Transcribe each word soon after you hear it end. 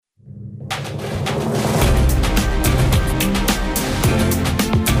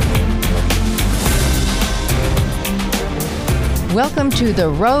Welcome to The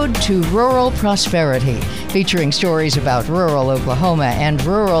Road to Rural Prosperity, featuring stories about rural Oklahoma and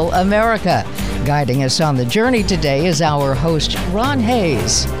rural America. Guiding us on the journey today is our host, Ron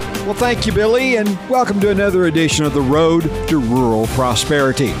Hayes. Well, thank you, Billy, and welcome to another edition of The Road to Rural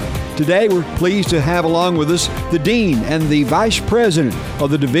Prosperity. Today, we're pleased to have along with us the Dean and the Vice President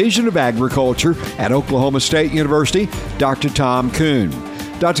of the Division of Agriculture at Oklahoma State University, Dr. Tom Kuhn.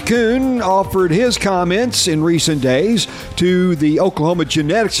 Dr. Kuhn offered his comments in recent days to the Oklahoma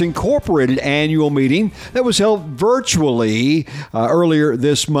Genetics Incorporated annual meeting that was held virtually earlier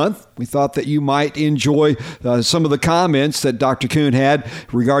this month. We thought that you might enjoy some of the comments that Dr. Kuhn had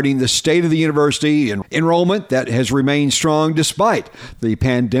regarding the state of the university and enrollment that has remained strong despite the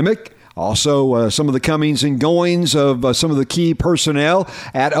pandemic. Also, some of the comings and goings of some of the key personnel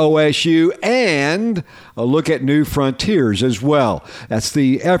at OSU, and a look at New Frontiers as well. That's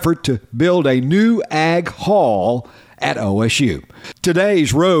the effort to build a new ag hall at OSU.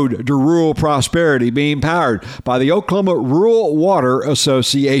 Today's Road to Rural Prosperity being powered by the Oklahoma Rural Water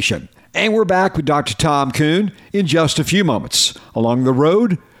Association. And we're back with Dr. Tom Kuhn in just a few moments along the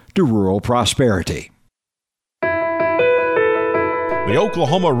road to rural prosperity. The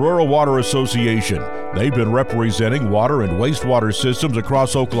Oklahoma Rural Water Association. They've been representing water and wastewater systems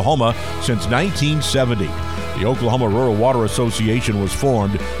across Oklahoma since 1970. The Oklahoma Rural Water Association was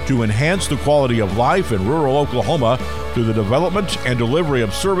formed to enhance the quality of life in rural Oklahoma through the development and delivery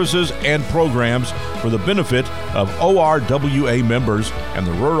of services and programs for the benefit of ORWA members and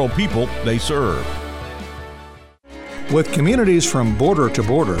the rural people they serve. With communities from border to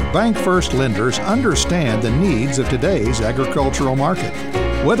border, BankFirst lenders understand the needs of today's agricultural market.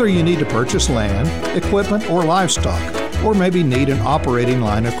 Whether you need to purchase land, equipment, or livestock, or maybe need an operating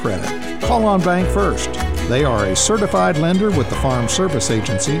line of credit, call on BankFirst. They are a certified lender with the Farm Service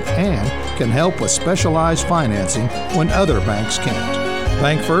Agency and can help with specialized financing when other banks can't.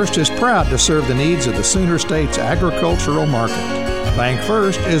 BankFirst is proud to serve the needs of the Sooner State's agricultural market.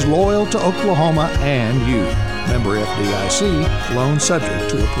 BankFirst is loyal to Oklahoma and you. Member FDIC, loan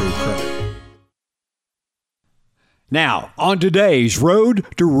subject to approved credit. Now, on today's Road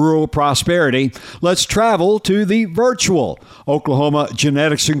to Rural Prosperity, let's travel to the virtual Oklahoma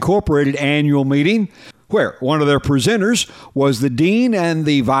Genetics Incorporated annual meeting, where one of their presenters was the Dean and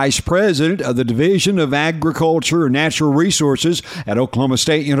the Vice President of the Division of Agriculture and Natural Resources at Oklahoma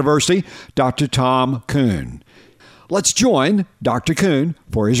State University, Dr. Tom Kuhn. Let's join Dr. Kuhn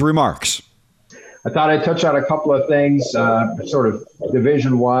for his remarks. I thought I'd touch on a couple of things, sort of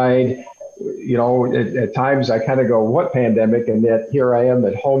division-wide. You know, at times I kind of go, what pandemic? And yet here I am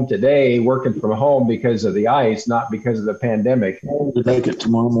at home today working from home because of the ice, not because of the pandemic. To make it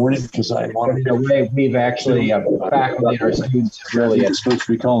tomorrow morning because I wanted to. In a way, we've actually, faculty and our students really it's supposed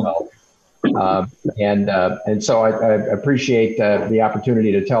to be calling. And so I appreciate the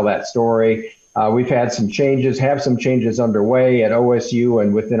opportunity to tell that story. We've had some changes underway at OSU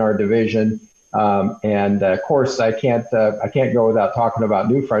and within our division. And of course, I can't go without talking about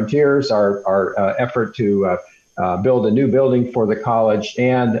New Frontiers, our effort to build a new building for the college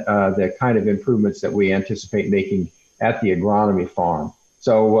and the kind of improvements that we anticipate making at the agronomy farm.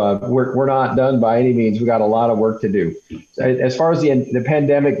 So we're not done by any means. We got a lot of work to do. As far as the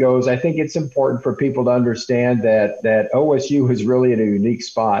pandemic goes, I think it's important for people to understand that OSU is really in a unique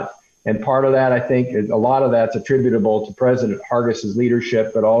spot. And part of that, I think, is a lot of that's attributable to President Hargis'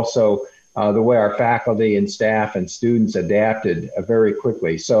 leadership, but also the way our faculty and staff and students adapted very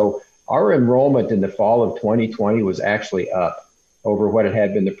quickly. So our enrollment in the fall of 2020 was actually up over what it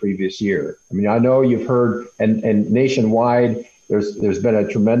had been the previous year. I mean, I know you've heard, and nationwide, there's been a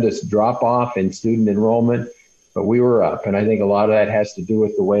tremendous drop off in student enrollment, but we were up. And I think a lot of that has to do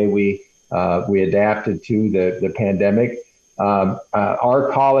with the way we adapted to the pandemic.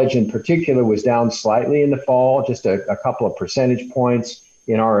 Our college in particular was down slightly in the fall, just a couple of percentage points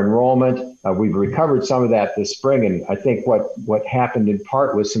in our enrollment. We've recovered some of that this spring. And I think what happened in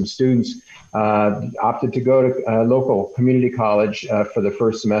part was some students opted to go to a local community college for the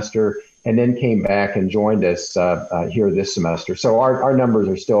first semester and then came back and joined us here this semester. So our numbers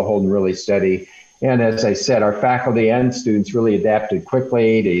are still holding really steady. And as I said, our faculty and students really adapted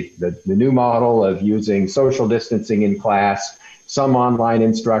quickly to the new model of using social distancing in class, some online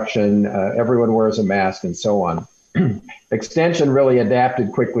instruction, everyone wears a mask and so on. Extension really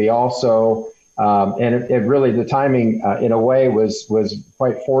adapted quickly also, and it really, the timing in a way was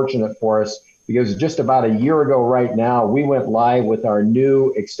quite fortunate for us because just about a year ago right now, we went live with our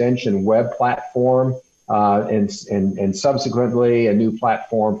new Extension web platform and subsequently a new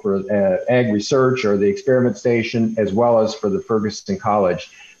platform for ag research or the experiment station, as well as for the Ferguson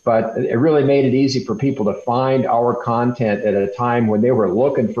College. but it really made it easy for people to find our content at a time when they were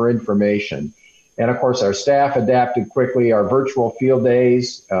looking for information. And of course, our staff adapted quickly. Our virtual field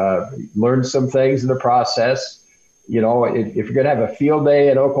days, learned some things in the process. You know, if you're going to have a field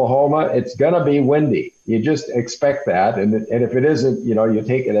day in Oklahoma, it's going to be windy. You just expect that. And if it isn't, you know, you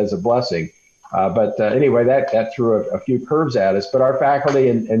take it as a blessing. But anyway, that threw a few curves at us. But our faculty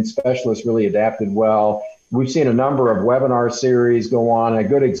and specialists really adapted well. We've seen a number of webinar series go on. A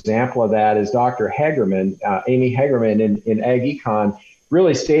good example of that is Dr. Hagerman, Amy Hagerman in Ag Econ,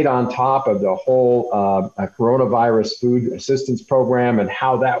 really stayed on top of the whole coronavirus food assistance program and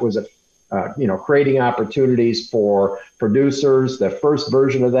how that was creating opportunities for producers. The first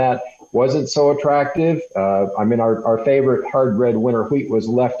version of that wasn't so attractive. Our favorite hard red winter wheat was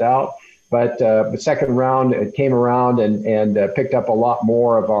left out, but the second round it came around and picked up a lot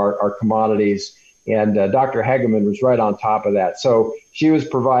more of our commodities. And Dr. Hagerman was right on top of that. So she was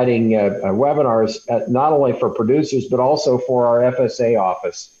providing webinars not only for producers, but also for our FSA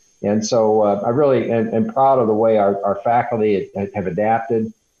office. And so I really am proud of the way our faculty have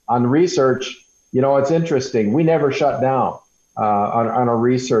adapted. On research, you know, it's interesting. We never shut down on our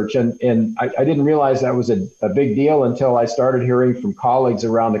research. And I didn't realize that was a big deal until I started hearing from colleagues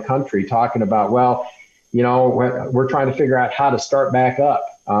around the country talking about, well, you know, we're trying to figure out how to start back up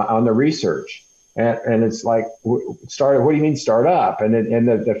on the research. And it's like, start, what do you mean start up? And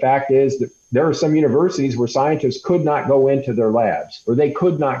the fact is that there are some universities where scientists could not go into their labs or they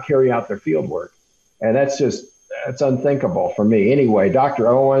could not carry out their field work. And that's unthinkable for me. Anyway, Dr.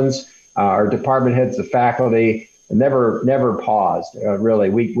 Owens, our department heads, the faculty, never paused, really.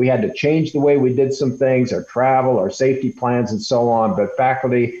 We had to change the way we did some things, our travel, our safety plans, and so on. But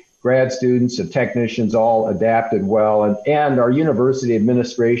faculty, grad students, and technicians all adapted well. And our university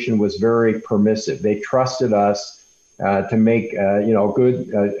administration was very permissive. They trusted us to make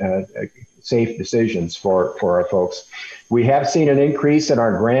good, safe decisions for our folks. We have seen an increase in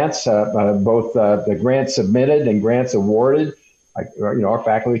our grants, both the grants submitted and grants awarded. Our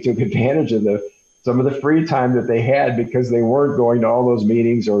faculty took advantage of some of the free time that they had because they weren't going to all those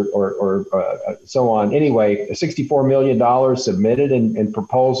meetings or so on. Anyway, $64 million submitted in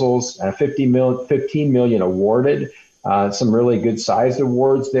proposals, $15 million awarded, some really good sized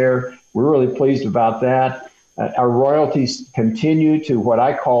awards there. We're really pleased about that. Our royalties continue to what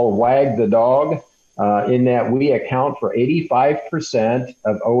I call wag the dog, in that we account for 85%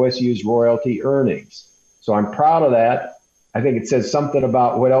 of OSU's royalty earnings. So I'm proud of that. I think it says something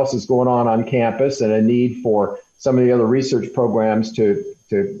about what else is going on campus and a need for some of the other research programs to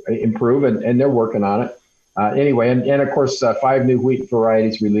improve, and they're working on it. Anyway, and of course, 5 new wheat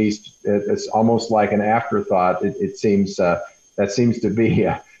varieties released. It's almost like an afterthought. It seems that seems to be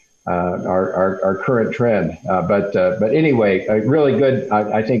our current trend. But anyway, really good,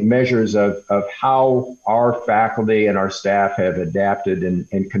 I think, measures of how our faculty and our staff have adapted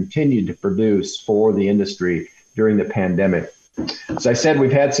and continued to produce for the industry during the pandemic. As I said,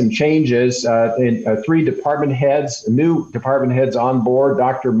 we've had some changes in 3 department heads, new department heads on board.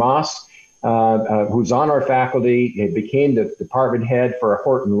 Dr. Moss, who's on our faculty, became the department head for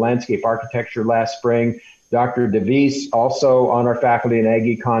Horton Landscape Architecture last spring. Dr. DeVise, also on our faculty in Ag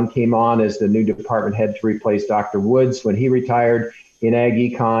Econ, came on as the new department head to replace Dr. Woods when he retired in Ag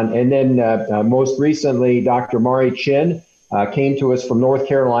Econ. And then most recently, Dr. Mari Chin came to us from North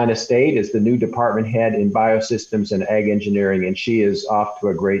Carolina State as the new department head in biosystems and ag engineering, and she is off to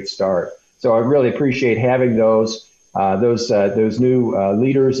a great start. So I really appreciate having those new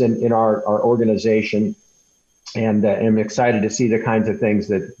leaders in our organization, and I'm excited to see the kinds of things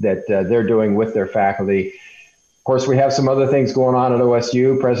that they're doing with their faculty. Of course, we have some other things going on at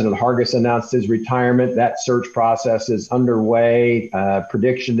OSU. President Hargis announced his retirement. That search process is underway.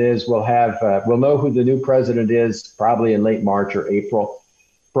 Prediction is we'll know who the new president is probably in late March or April.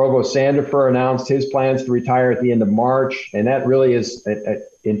 Provost Sandifer announced his plans to retire at the end of March, and that really is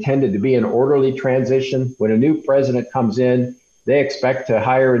intended to be an orderly transition. When a new president comes in, they expect to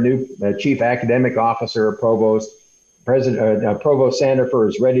hire a new chief academic officer or provost. Provost Sandifer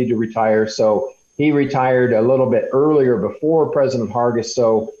is ready to retire, so he retired a little bit earlier before President Hargis.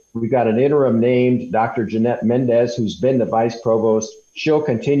 So we've got an interim named Dr. Jeanette Mendez, who's been the vice provost. She'll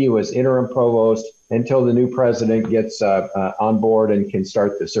continue as interim provost until the new president gets on board and can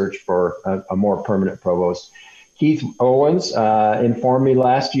start the search for a more permanent provost. Keith Owens informed me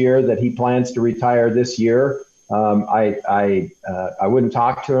last year that he plans to retire this year. I wouldn't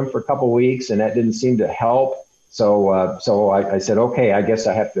talk to him for a couple of weeks, and that didn't seem to help. So I said, okay, I guess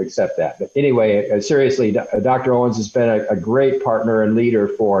I have to accept that. But anyway, seriously, Dr. Owens has been a great partner and leader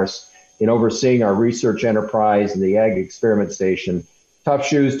for us in overseeing our research enterprise and the Ag Experiment Station. tough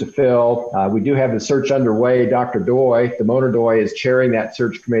shoes to fill. We do have the search underway. Dr. Doi, Damona Doi, is chairing that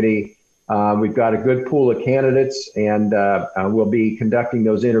search committee. We've got a good pool of candidates, and we'll be conducting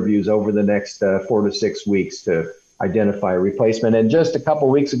those interviews over the next 4 to 6 weeks to identify a replacement. And just a couple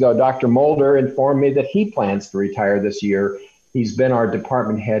weeks ago, Dr. Mulder informed me that he plans to retire this year. He's been our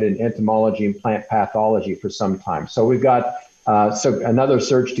department head in entomology and plant pathology for some time. So we've got another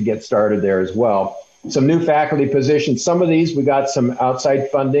search to get started there as well. Some new faculty positions. Some of these, we got some outside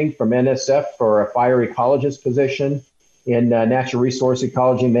funding from NSF for a fire ecologist position, in natural resource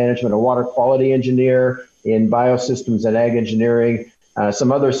ecology management, a water quality engineer, in biosystems and ag engineering.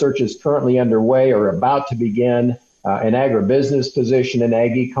 Some other searches currently underway or about to begin. An agribusiness position in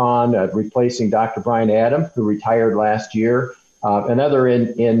ag econ, replacing Dr. Brian Adam, who retired last year. Another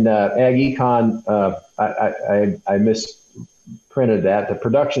in ag econ, I misprinted that. The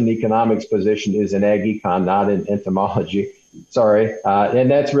production economics position is in ag econ, not in entomology. Sorry. And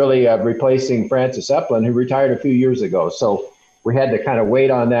that's really replacing Francis Eplin, who retired a few years ago. So we had to kind of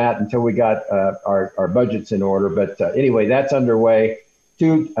wait on that until we got our budgets in order. But anyway, that's underway.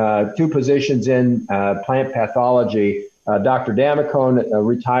 Two positions in plant pathology. Dr. Damacone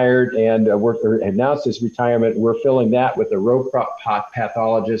retired and announced his retirement. We're filling that with a row crop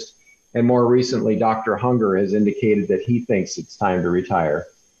pathologist. And more recently, Dr. Hunger has indicated that he thinks it's time to retire.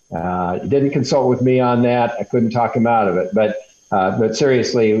 He didn't consult with me on that. I couldn't talk him out of it. But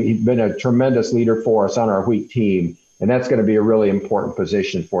seriously, he's been a tremendous leader for us on our wheat team. And that's going to be a really important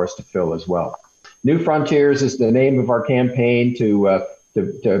position for us to fill as well. New Frontiers is the name of our campaign to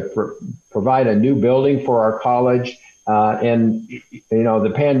provide a new building for our college. And, you know, the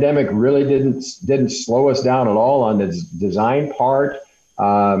pandemic really didn't slow us down at all on the design part.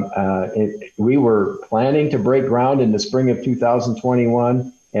 We were planning to break ground in the spring of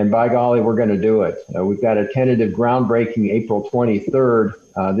 2021, and by golly, we're going to do it. We've got a tentative groundbreaking April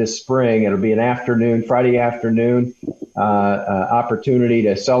 23rd this spring. It'll be an afternoon, Friday afternoon, opportunity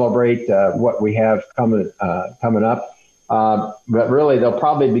to celebrate what we have coming up. But really, they'll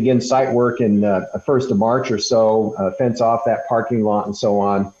probably begin site work in 1st of March or so, fence off that parking lot and so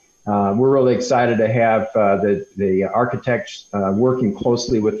on. We're really excited to have the architects working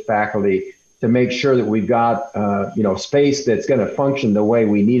closely with faculty to make sure that we've got space that's going to function the way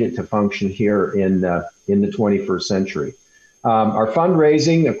we need it to function here in the 21st century. Our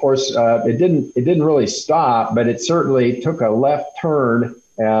fundraising, of course, it didn't really stop, but it certainly took a left turn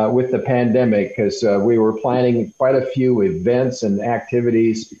with the pandemic, because we were planning quite a few events and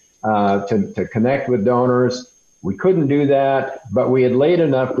activities to connect with donors. We couldn't do that, but we had laid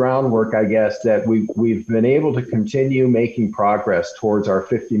enough groundwork, I guess, that we've been able to continue making progress towards our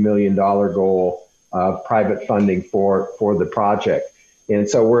 $50 million goal of private funding for the project. And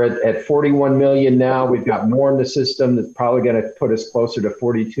so we're at 41 million now. We've got more in the system that's probably going to put us closer to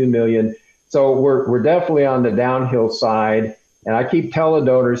 42 million. So we're definitely on the downhill side. And I keep telling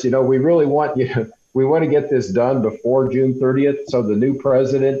donors, we really want we want to get this done before June 30th. So the new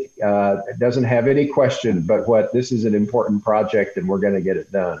president doesn't have any question but this is an important project and we're going to get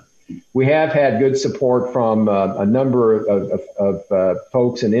it done. We have had good support from a number of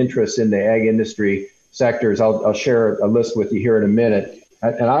folks and interests in the ag industry sectors. I'll share a list with you here in a minute.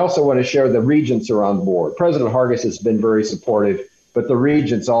 And I also want to share the regents are on board. President Hargis has been very supportive, but the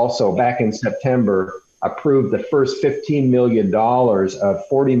regents also, back in September, approved the first $15 million of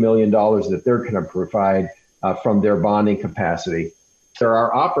 $40 million that they're going to provide from their bonding capacity. There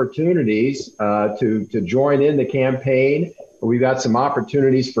are opportunities to join in the campaign. We've got some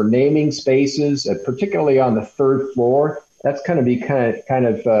opportunities for naming spaces, particularly on the 3rd floor. That's going to be kind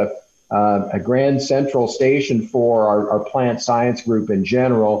of a grand central station for our plant science group in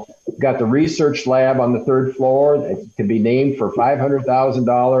general. We've got the research lab on the 3rd floor. It can be named for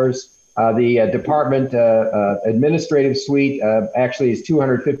 $500,000. The department administrative suite actually is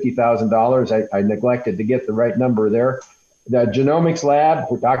 $250,000. I neglected to get the right number there. The genomics lab,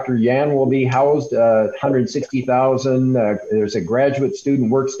 where Dr. Yan will be housed, $160,000. There's a graduate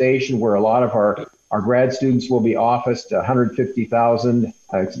student workstation where a lot of our grad students will be officed, $150,000.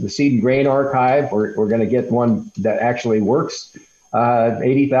 The seed and grain archive, we're going to get one that actually works,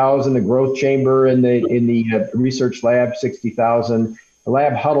 $80,000. The growth chamber in the research lab, $60,000. The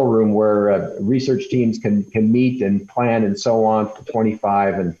lab huddle room where research teams can meet and plan and so on for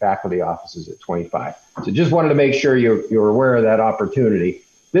 $25,000, and faculty offices at $25,000. So just wanted to make sure you're aware of that opportunity.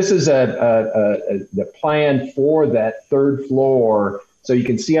 This is the plan for that 3rd floor. So you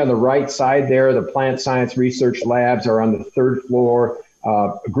can see on the right side there, the plant science research labs are on the 3rd floor,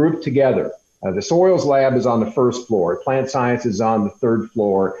 grouped together. The soils lab is on the first floor. Plant science is on the third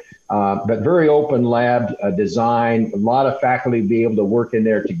floor. But very open lab design, a lot of faculty be able to work in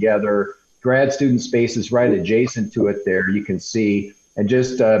there together. Grad student spaces right adjacent to it there, you can see. And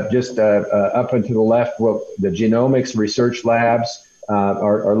just up and to the left, well, the genomics research labs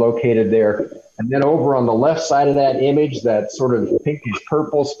are located there. And then over on the left side of that image, that sort of pinkish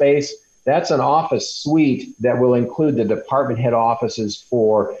purple space, that's an office suite that will include the department head offices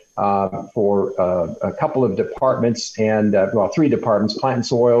for a couple of departments and, three departments: plant and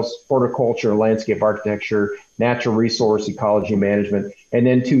soils, horticulture, landscape architecture, natural resource ecology management, and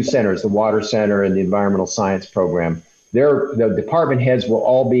then two centers, the water center and the environmental science program. The department heads will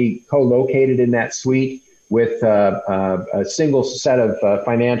all be co-located in that suite with a single set of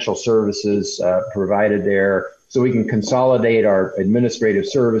financial services provided there, so we can consolidate our administrative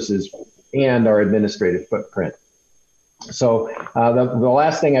services and our administrative footprint. So the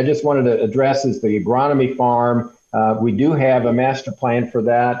last thing I just wanted to address is the agronomy farm. We do have a master plan for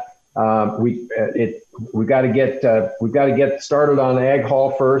that. We've got to get started on Ag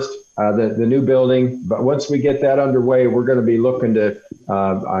Hall first, the new building. But once we get that underway, we're going to be looking to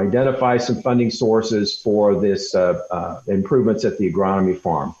identify some funding sources for this improvements at the agronomy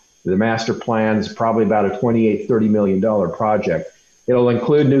farm. The master plan is probably about a $28-30 million project. It'll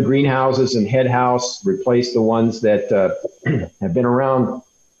include new greenhouses and head house, replace the ones that have been around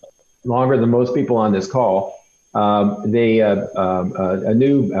longer than most people on this call. A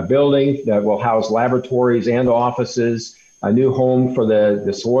new building that will house laboratories and offices, a new home for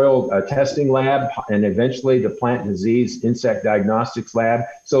the soil testing lab, and eventually the plant disease insect diagnostics lab.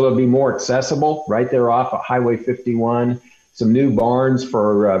 So it'll be more accessible right there off of Highway 51. Some new barns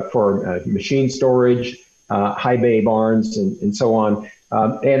for machine storage, high bay barns, and so on.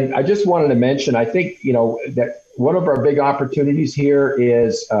 And I just wanted to mention, I think, that one of our big opportunities here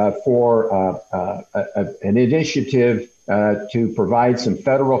is for an initiative to provide some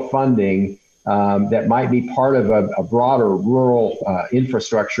federal funding that might be part of a broader rural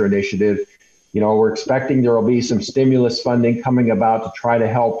infrastructure initiative. We're expecting there will be some stimulus funding coming about to try to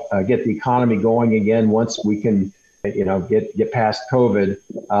help get the economy going again once we can get past COVID.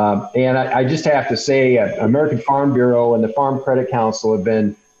 And I just have to say, American Farm Bureau and the Farm Credit Council have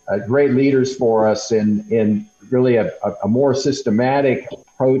been great leaders for us in really a more systematic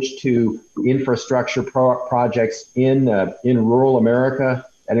approach to infrastructure projects in rural America.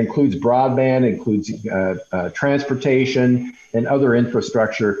 That includes broadband, includes transportation and other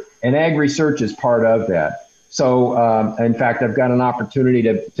infrastructure. And ag research is part of that. So, in fact, I've got an opportunity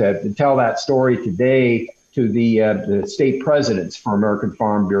to tell that story today to the state presidents for American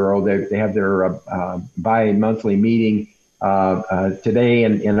Farm Bureau. They have their bi-monthly meeting today,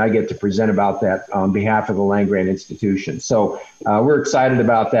 and I get to present about that on behalf of the land-grant institution. So we're excited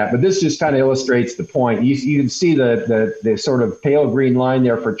about that. But this just kind of illustrates the point. You can see the sort of pale green line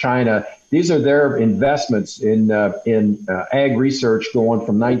there for China. These are their investments in ag research going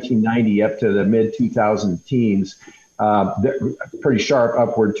from 1990 up to the mid-2000 teens. Pretty sharp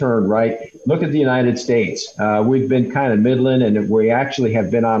upward turn, right? Look at the United States. We've been kind of middling, and we actually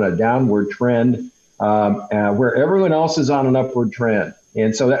have been on a downward trend where everyone else is on an upward trend.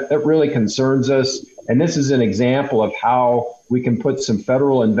 And so that really concerns us. And this is an example of how we can put some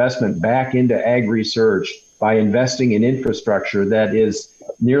federal investment back into ag research by investing in infrastructure that is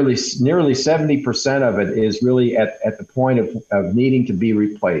nearly 70% of it is really at the point of needing to be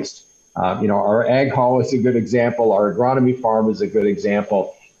replaced. Our ag hall is a good example. Our agronomy farm is a good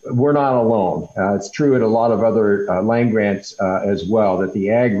example. We're not alone. It's true at a lot of other land grants as well, that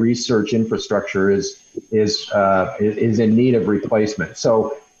the ag research infrastructure is in need of replacement.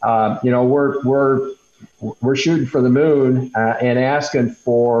 So, we're shooting for the moon and asking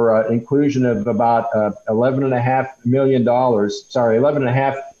for inclusion of about $11.5 billion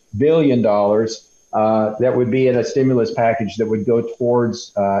that would be in a stimulus package that would go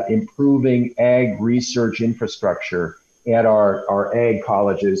towards improving ag research infrastructure at our ag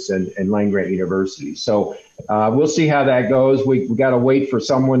colleges and land-grant universities. So we'll see how that goes. We got to wait for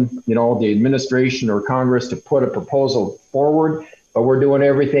someone, the administration or Congress to put a proposal forward, but we're doing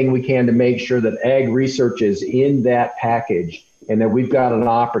everything we can to make sure that ag research is in that package and that we've got an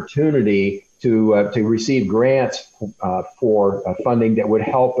opportunity to receive grants for funding that would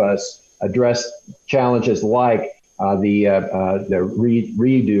help us address challenges like the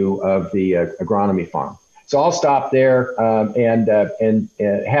redo of the agronomy farm. So I'll stop there and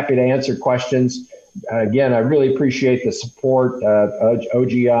happy to answer questions. Again, I really appreciate the support of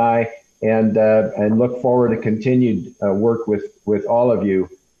OGI and look forward to continued work with all of you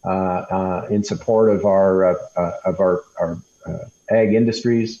in support of our ag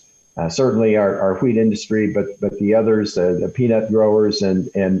industries certainly our wheat industry, but the others, the peanut growers and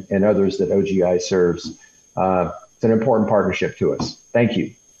others that OGI serves. It's an important partnership to us. Thank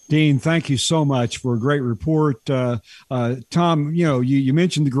you. Dean, thank you so much for a great report. Tom, you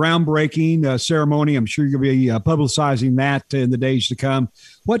mentioned the groundbreaking ceremony. I'm sure you'll be publicizing that in the days to come.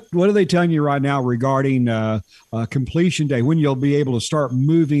 What are they telling you right now regarding completion day, when you'll be able to start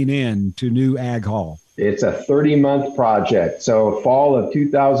moving in to new Ag Hall? It's a 30-month project. So fall of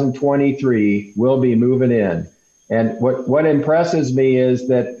 2023, we'll be moving in. And what impresses me is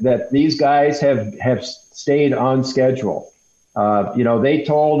that these guys have stayed on schedule. They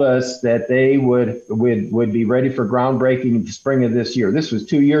told us that they would be ready for groundbreaking in the spring of this year. This was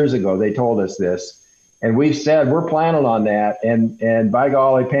 2 years ago. They told us this, and we've said we're planning on that. And by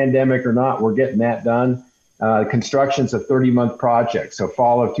golly, pandemic or not, we're getting that done. Construction's a 30-month project. So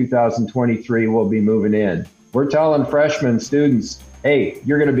fall of 2023, we'll be moving in. We're telling freshmen students, hey,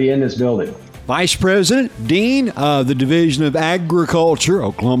 you're going to be in this building. Vice President, Dean of the Division of Agriculture,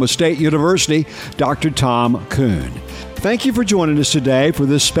 Oklahoma State University, Dr. Tom Kuhn. Thank you for joining us today for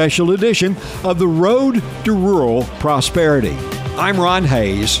this special edition of the Road to Rural Prosperity. I'm Ron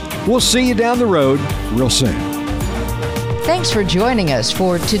Hayes. We'll see you down the road real soon. Thanks for joining us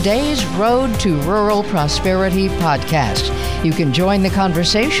for today's Road to Rural Prosperity podcast. You can join the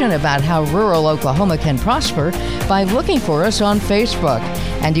conversation about how rural Oklahoma can prosper by looking for us on Facebook.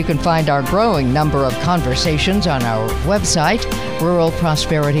 And you can find our growing number of conversations on our website,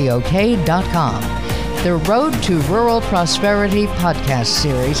 ruralprosperityok.com. The Road to Rural Prosperity podcast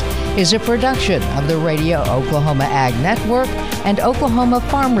series is a production of the Radio Oklahoma Ag Network and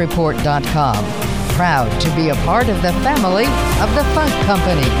OklahomaFarmReport.com. Proud to be a part of the family of the Funk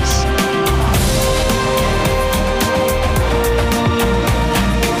Companies.